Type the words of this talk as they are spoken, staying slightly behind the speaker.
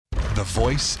The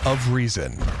voice of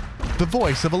reason. The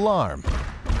voice of alarm.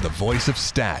 The voice of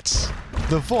stats.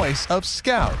 The voice of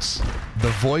scouts. The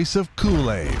voice of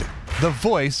Kool-Aid. The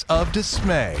voice of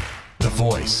dismay. The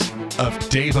voice of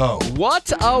Dave-O.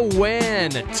 What a win!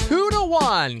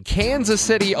 2-1 Kansas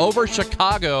City over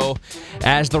Chicago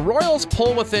as the Royals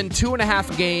pull within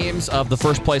 2.5 games of the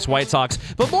first place White Sox.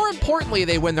 But more importantly,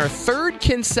 they win their third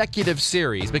consecutive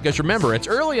series because remember, it's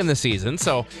early in the season,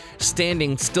 so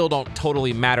standings still don't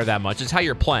totally matter that much. It's how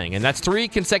you're playing. And that's 3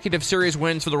 consecutive series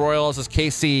wins for the Royals as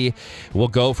KC will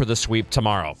go for the sweep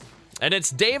tomorrow. And it's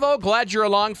Dave-O. Glad you're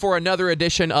along for another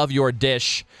edition of Your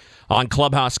Dish on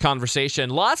Clubhouse Conversation.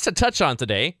 Lots to touch on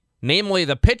today, namely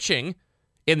the pitching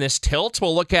in this tilt.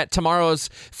 We'll look at tomorrow's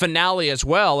finale as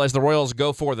well as the Royals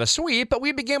go for the sweep, but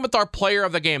we begin with our player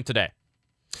of the game today.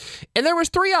 And there was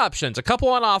 3 options, a couple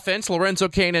on offense, Lorenzo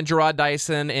Cain and Jarrod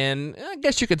Dyson, and I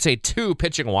guess you could say 2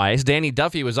 pitching-wise. Danny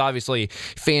Duffy was obviously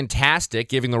fantastic,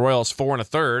 giving the Royals 4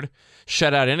 1/3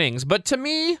 shutout innings. But to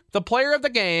me, the player of the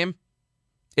game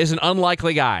is an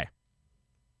unlikely guy.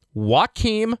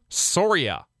 Joakim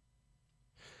Soria.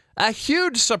 A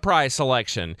huge surprise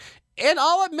selection. And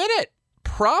I'll admit it,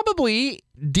 probably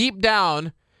deep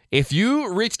down, if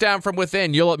you reach down from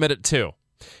within, you'll admit it too.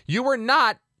 You were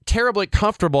not terribly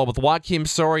comfortable with Joakim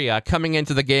Soria coming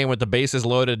into the game with the bases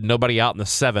loaded, nobody out in the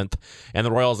 7th, and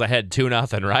the Royals ahead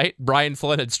 2-0, right? Brian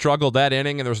Flynn had struggled that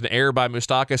inning, and there was an error by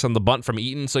Moustakas on the bunt from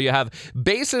Eaton. So you have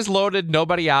bases loaded,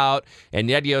 nobody out, and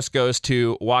Yedios goes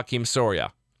to Joakim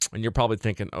Soria. And you're probably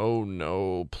thinking, oh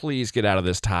no, please get out of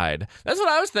this tied. That's what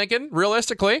I was thinking,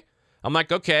 realistically. I'm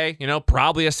like, okay,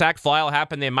 probably a sac fly will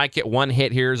happen. They might get 1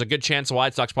 hit here. There's a good chance the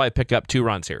White Sox probably pick up 2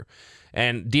 runs here.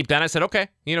 And deep down I said, okay,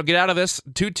 get out of this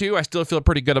 2-2. I still feel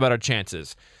pretty good about our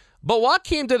chances. But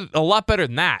Joakim did a lot better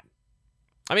than that.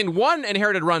 I mean, 1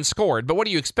 inherited run scored, but what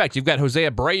do you expect? You've got Jose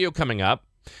Abreu coming up,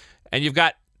 and you've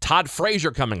got Todd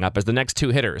Frazier coming up as the next 2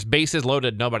 hitters. Bases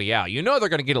loaded, nobody out. They're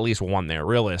going to get at least 1 there,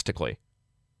 realistically.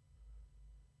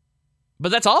 But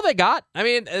that's all they got. I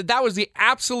mean, that was the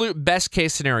absolute best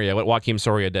case scenario what Joakim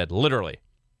Soria did, literally.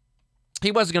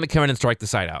 He wasn't going to come in and strike the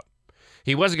side out.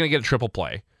 He wasn't going to get a triple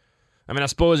play. I mean, I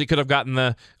suppose he could have gotten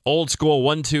the old school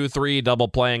 1-2-3 double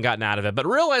play and gotten out of it. But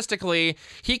realistically,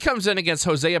 he comes in against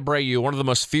Jose Abreu, one of the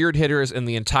most feared hitters in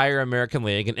the entire American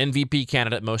League, an MVP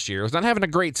candidate most years. Not having a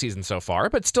great season so far,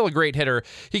 but still a great hitter.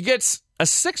 He gets a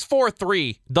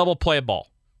 6-4-3 double play ball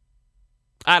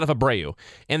out of Abreu.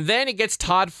 And then he gets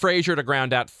Todd Frazier to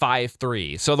ground out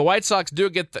 5-3. So the White Sox do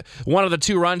get one of the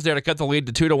 2 runs there to cut the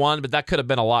lead to 2-1, but that could have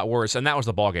been a lot worse, and that was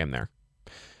the ballgame there.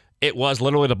 It was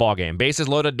literally the ballgame. Bases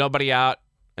loaded, nobody out,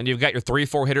 and you've got your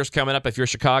 3-4 hitters coming up if you're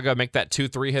Chicago. Make that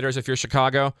 2-3 hitters if you're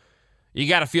Chicago. You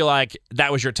got to feel like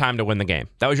that was your time to win the game.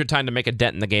 That was your time to make a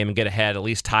dent in the game and get ahead, at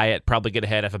least tie it, probably get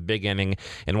ahead of a big inning,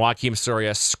 and Joakim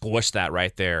Soria squished that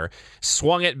right there.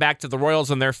 Swung it back to the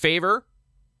Royals in their favor.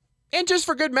 And just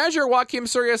for good measure, Joakim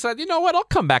Soria said, you know what, I'll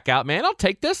come back out, man. I'll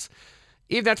take this.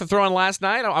 Even after throwing last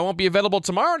night, I won't be available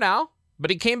tomorrow now. But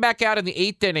he came back out in the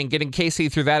 8th inning, getting KC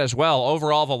through that as well.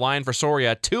 Overall, the line for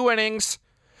Soria, 2 innings,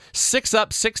 6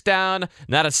 up, 6 down,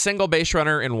 not a single base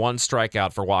runner, and 1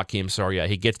 strikeout for Joakim Soria.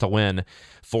 He gets the win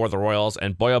for the Royals,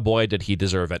 and boy, oh boy, did he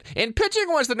deserve it. And pitching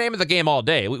was the name of the game all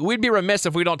day. We'd be remiss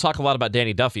if we don't talk a lot about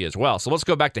Danny Duffy as well. So let's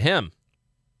go back to him.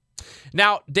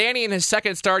 Now, Danny in his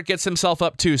second start gets himself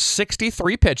up to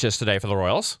 63 pitches today for the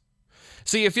Royals.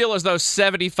 So you feel as though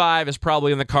 75 is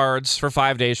probably in the cards for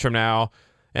 5 days from now,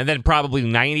 and then probably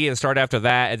 90 at the start after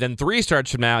that, and then 3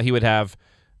 starts from now, he would have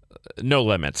no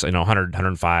limits, 100,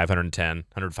 105, 110,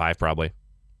 105 probably.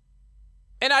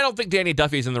 And I don't think Danny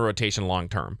Duffy's in the rotation long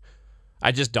term.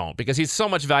 I just don't, because he's so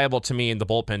much valuable to me in the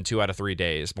bullpen 2 out of 3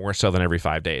 days, more so than every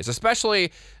 5 days,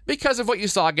 especially because of what you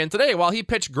saw again today. While he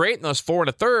pitched great in those 4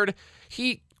 1/3,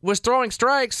 he was throwing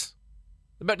strikes,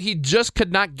 but he just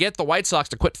could not get the White Sox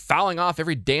to quit fouling off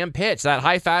every damn pitch. That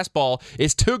high fastball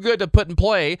is too good to put in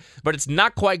play, but it's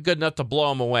not quite good enough to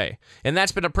blow him away. And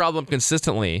that's been a problem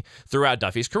consistently throughout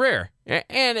Duffy's career.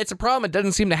 And it's a problem that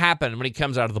doesn't seem to happen when he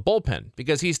comes out of the bullpen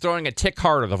because he's throwing a tick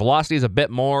harder. The velocity is a bit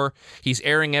more. He's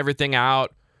airing everything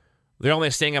out. They're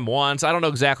only seeing him once. I don't know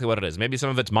exactly what it is. Maybe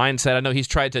some of it's mindset. I know he's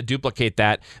tried to duplicate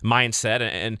that mindset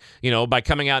and by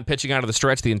coming out and pitching out of the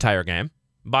stretch the entire game,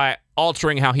 by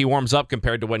altering how he warms up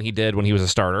compared to when he did when he was a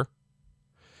starter.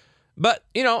 But,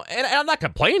 and I'm not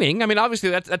complaining. I mean, obviously,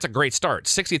 that's a great start.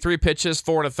 63 pitches,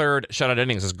 4 1/3 shutout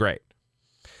innings is great.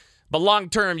 But long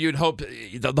term, you'd hope,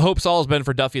 the hope's always been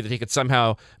for Duffy that he could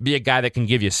somehow be a guy that can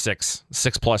give you six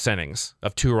plus innings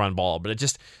of 2-run ball. But it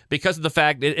just, because of the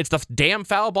fact, it's the damn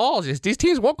foul balls. These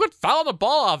teams won't quit fouling the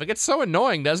ball off. It gets so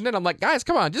annoying, doesn't it? I'm like, guys,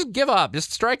 come on, just give up.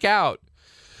 Just strike out.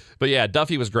 But yeah,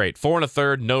 Duffy was great. 4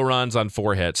 1/3, no runs on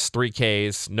 4 hits, 3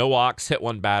 Ks, no walks, hit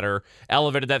 1 batter,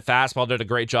 elevated that fastball, did a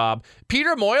great job.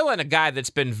 Peter Moylan, a guy that's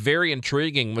been very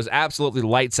intriguing, was absolutely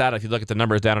lights out if you look at the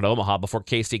numbers down at Omaha before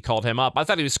KC called him up. I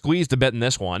thought he was squeezed a bit in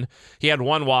this one. He had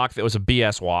 1 walk that was a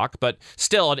BS walk, but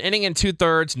still, an inning and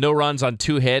 2/3, no runs on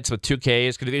 2 hits with 2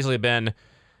 Ks. Could have easily been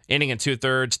inning and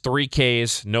 2/3, 3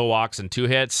 Ks, no walks, and 2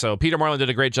 hits. So Peter Moylan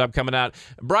did a great job coming out.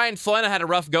 Brian Flynn had a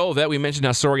rough go of it. We mentioned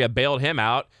how Soria bailed him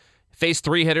out. Faced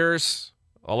 3 hitters,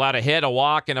 allowed a hit, a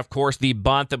walk, and of course the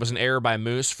bunt that was an error by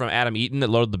Moose from Adam Eaton that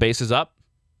loaded the bases up.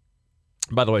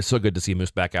 By the way, so good to see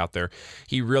Moose back out there.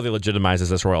 He really legitimizes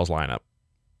this Royals lineup.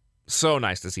 So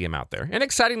nice to see him out there. And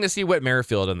exciting to see Whit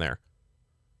Merrifield in there.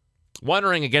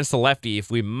 Wondering against the lefty if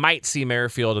we might see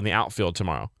Merrifield in the outfield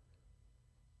tomorrow.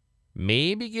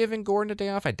 Maybe giving Gordon a day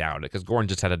off. I doubt it, because Gordon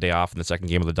just had a day off in the second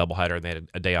game of the doubleheader, and they had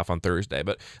a day off on Thursday.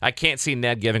 But I can't see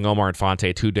Ned giving Omar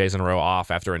Infante 2 days in a row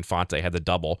off after Infante had the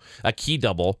double, a key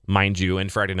double, mind you, in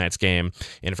Friday night's game,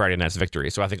 in Friday night's victory.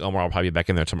 So I think Omar will probably be back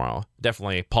in there tomorrow.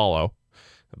 Definitely Paulo.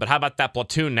 But how about that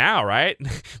platoon now, right?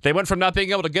 They went from not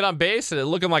being able to get on base to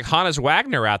looking like Hannes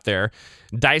Wagner out there.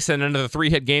 Dyson into the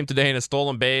 3-hit game today in a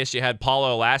stolen base. You had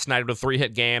Paulo last night with a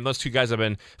 3-hit game. Those 2 guys have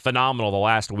been phenomenal the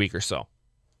last week or so.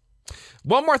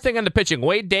 One more thing on the pitching.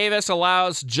 Wade Davis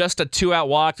allows just a 2-out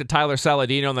walk to Tyler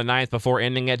Saladino in the 9th before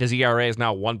ending it. His ERA is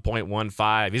now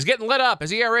 1.15. He's getting lit up.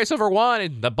 His ERA is over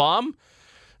 1. The bum?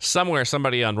 Somewhere,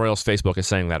 somebody on Royals Facebook is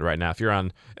saying that right now. If you're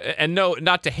on, and no,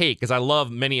 not to hate, because I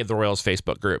love many of the Royals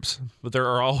Facebook groups, but there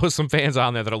are always some fans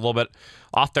on there that are a little bit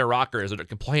off their rockers that are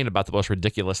complaining about the most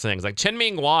ridiculous things. Like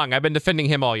Chen-Ming Wang, I've been defending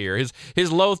him all year.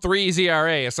 His low 3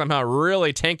 ERA is somehow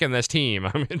really tanking this team.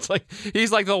 I mean, it's like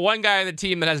he's like the one guy on the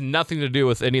team that has nothing to do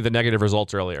with any of the negative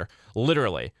results earlier.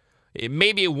 Literally.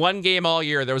 Maybe one game all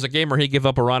year. There was a game where he gave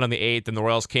up a run on the 8th, and the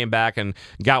Royals came back and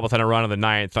got within a run on the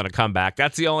 9th on a comeback.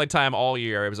 That's the only time all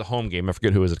year. It was a home game. I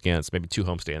forget who it was against. Maybe 2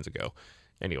 homestands ago.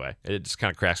 Anyway, it just kind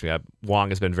of cracks me up. Wong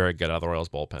has been very good out of the Royals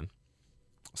bullpen.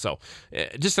 So,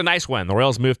 just a nice win. The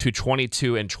Royals move to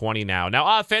 22-20 now.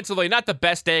 Now, offensively, not the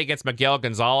best day against Miguel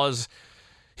Gonzalez.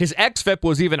 His xFIP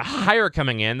was even higher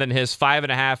coming in than his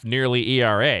 5.5 nearly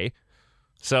ERA.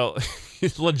 So,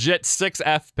 he's legit 6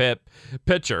 FPIP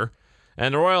pitcher.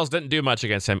 And the Royals didn't do much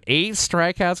against him. 8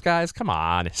 strikeouts, guys? Come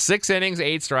on. 6 innings,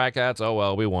 8 strikeouts. Oh,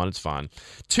 well, we won. It's fun.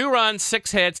 2 runs,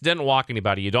 6 hits, didn't walk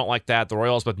anybody. You don't like that. The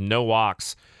Royals with no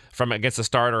walks from against the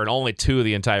starter and only 2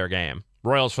 the entire game.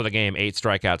 Royals for the game, 8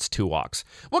 strikeouts, 2 walks.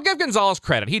 We'll give Gonzalez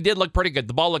credit. He did look pretty good.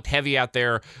 The ball looked heavy out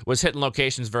there, was hitting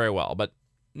locations very well, but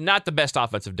not the best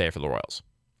offensive day for the Royals.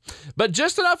 But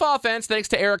just enough offense thanks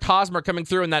to Eric Hosmer coming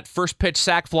through in that first pitch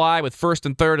sac fly with 1st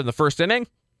and 3rd in the first inning.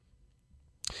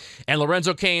 And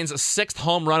Lorenzo Cain's 6th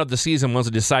home run of the season was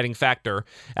a deciding factor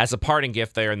as a parting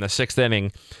gift there in the 6th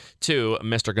inning to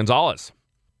Mr. Gonzalez.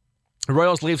 The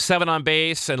Royals leave 7 on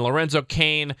base, and Lorenzo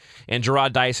Cain and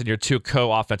Gerard Dyson, your 2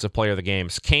 co-offensive player of the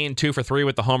games. Cain 2 for 3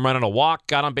 with the home run and a walk,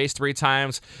 got on base 3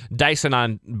 times. Dyson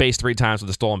on base 3 times with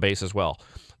a stolen base as well.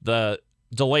 The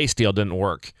delay steal didn't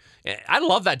work. I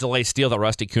love that delay steal that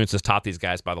Rusty Kuntz has taught these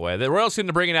guys, by the way. The Royals seem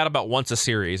to bring it out about once a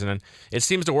series, and it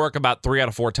seems to work about 3 out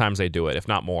of 4 times they do it, if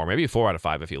not more. Maybe 4 out of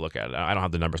 5 if you look at it. I don't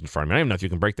have the numbers in front of me. I don't even know if you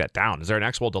can break that down. Is there an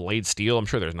actual delayed steal? I'm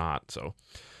sure there's not, so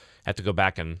I have to go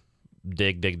back and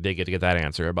dig it to get that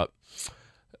answer. But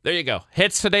there you go.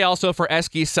 Hits today also for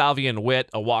Eski, Salvi, and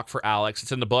Witt. A walk for Alex.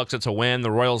 It's in the books. It's a win.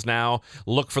 The Royals now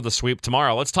look for the sweep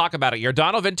tomorrow. Let's talk about it.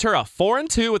 Yordano Ventura,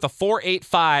 4-2 with a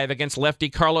 4.85 against lefty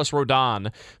Carlos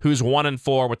Rodon, who's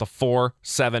 1-4 with a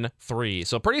 4.73.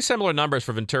 So pretty similar numbers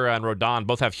for Ventura and Rodon.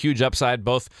 Both have huge upside.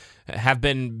 Both have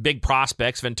been big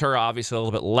prospects. Ventura, obviously, a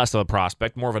little bit less of a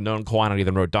prospect, more of a known quantity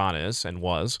than Rodon is and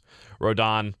was.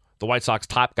 Rodon, the White Sox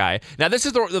top guy. Now, this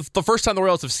is the first time the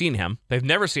Royals have seen him. They've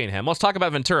never seen him. Let's talk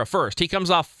about Ventura first. He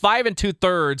comes off 5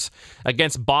 2/3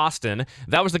 against Boston.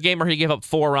 That was the game where he gave up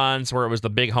 4 runs, where it was the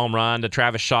big home run to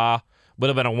Travis Shaw. Would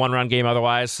have been a 1-run game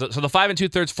otherwise. So the 5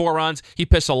 2/3, 4 runs, he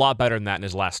pitched a lot better than that in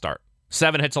his last start.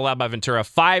 7 hits allowed by Ventura,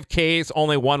 5 Ks,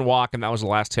 only 1 walk, and that was the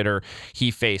last hitter he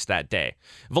faced that day.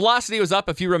 Velocity was up,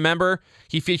 if you remember.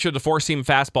 He featured the 4-seam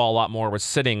fastball a lot more, was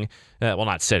sitting, well,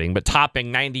 not sitting, but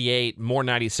topping 98, more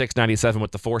 96, 97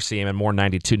 with the 4-seam, and more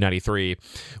 92, 93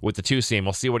 with the 2-seam.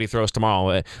 We'll see what he throws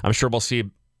tomorrow. I'm sure we'll see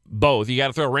both. You got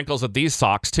to throw wrinkles at these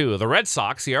Sox, too. The Red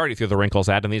Sox, he already threw the wrinkles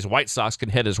at, and these White Sox can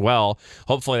hit as well.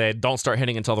 Hopefully they don't start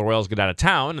hitting until the Royals get out of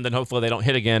town, and then hopefully they don't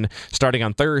hit again starting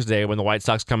on Thursday when the White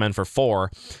Sox come in for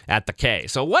 4 at the K.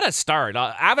 So what a start.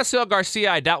 Avisail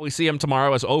Garcia, I doubt we see him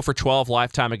tomorrow, is 0 for 12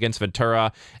 lifetime against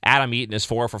Ventura. Adam Eaton is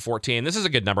 4 for 14. This is a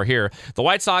good number here. The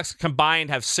White Sox combined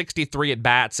have 63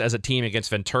 at-bats as a team against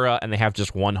Ventura, and they have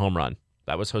just 1 home run.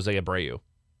 That was Jose Abreu.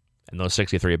 And those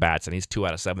 63 bats, and he's 2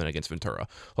 out of 7 against Ventura.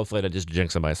 Hopefully I didn't just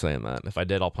jinx him by saying that. If I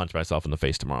did, I'll punch myself in the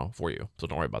face tomorrow for you, so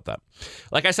don't worry about that.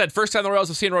 Like I said, first time the Royals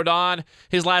have seen Rodon.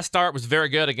 His last start was very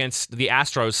good against the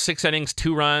Astros. 6 innings,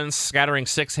 2 runs, scattering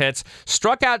 6 hits,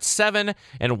 struck out 7,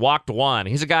 and walked 1.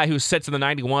 He's a guy who sits in the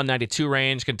 91, 92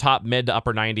 range, can top mid to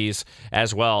upper 90s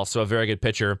as well, so a very good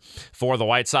pitcher for the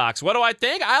White Sox. What do I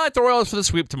think? I like the Royals for the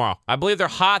sweep tomorrow. I believe they're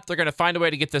hot. They're going to find a way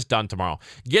to get this done tomorrow.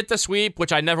 Get the sweep,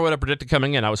 which I never would have predicted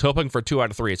coming in. I was hoping for 2 out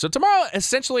of 3. So tomorrow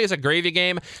essentially is a gravy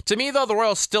game. To me, though, the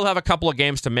Royals still have a couple of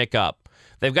games to make up.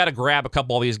 They've got to grab a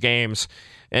couple of these games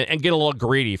and get a little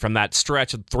greedy from that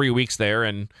stretch of 3 weeks there.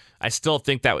 And I still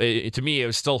think that, to me, it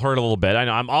was still hurt a little bit. I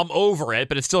know I'm over it,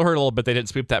 but it still hurt a little bit. They didn't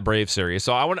sweep that Braves series.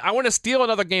 So I want to steal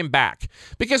another game back.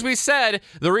 Because we said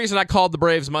the reason I called the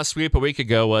Braves must sweep a week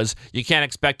ago was you can't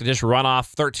expect to just run off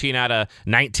 13 out of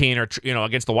 19 or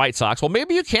against the White Sox. Well,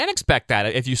 maybe you can expect that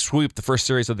if you sweep the first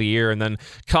series of the year and then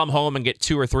come home and get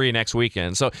 2 or 3 next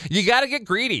weekend. So you got to get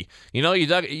greedy. You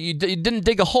didn't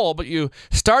dig a hole, but you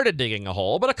started digging a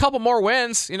hole. But a couple more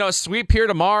wins, a sweep here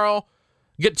tomorrow.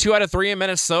 Get 2 out of 3 in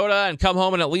Minnesota and come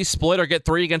home and at least split or get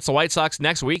 3 against the White Sox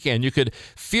next weekend. You could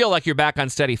feel like you're back on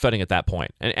steady footing at that point.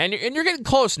 And you're getting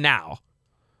close now.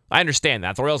 I understand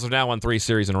that. The Royals have now won 3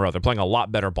 series in a row. They're playing a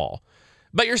lot better ball.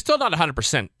 But you're still not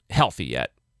 100% healthy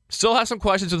yet. Still have some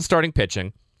questions with starting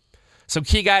pitching. Some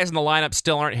key guys in the lineup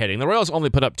still aren't hitting. The Royals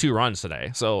only put up 2 runs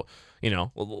today. So,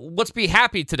 let's be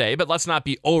happy today, but let's not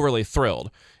be overly thrilled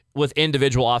with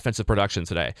individual offensive production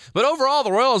today. But overall,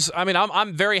 the Royals,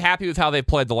 I'm very happy with how they've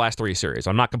played the last 3 series.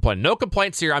 I'm not complaining. No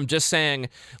complaints here. I'm just saying,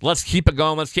 let's keep it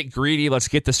going. Let's get greedy. Let's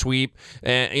get the sweep.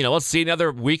 And, let's see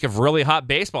another week of really hot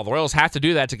baseball. The Royals have to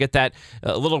do that to get that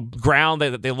little ground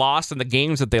that they lost and the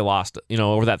games that they lost,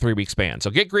 over that 3-week span. So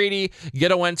get greedy.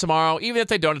 Get a win tomorrow. Even if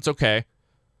they don't, it's okay.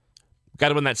 Got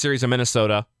to win that series in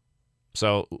Minnesota.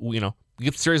 So,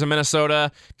 get the series in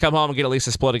Minnesota, come home and get at least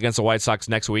a split against the White Sox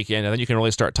next weekend, and then you can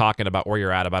really start talking about where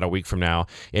you're at about a week from now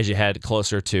as you head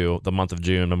closer to the month of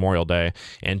June, Memorial Day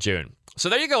in June. So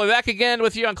there you go. We'll be back again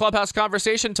with you on Clubhouse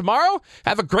Conversation tomorrow.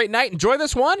 Have a great night. Enjoy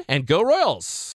this one, and go Royals.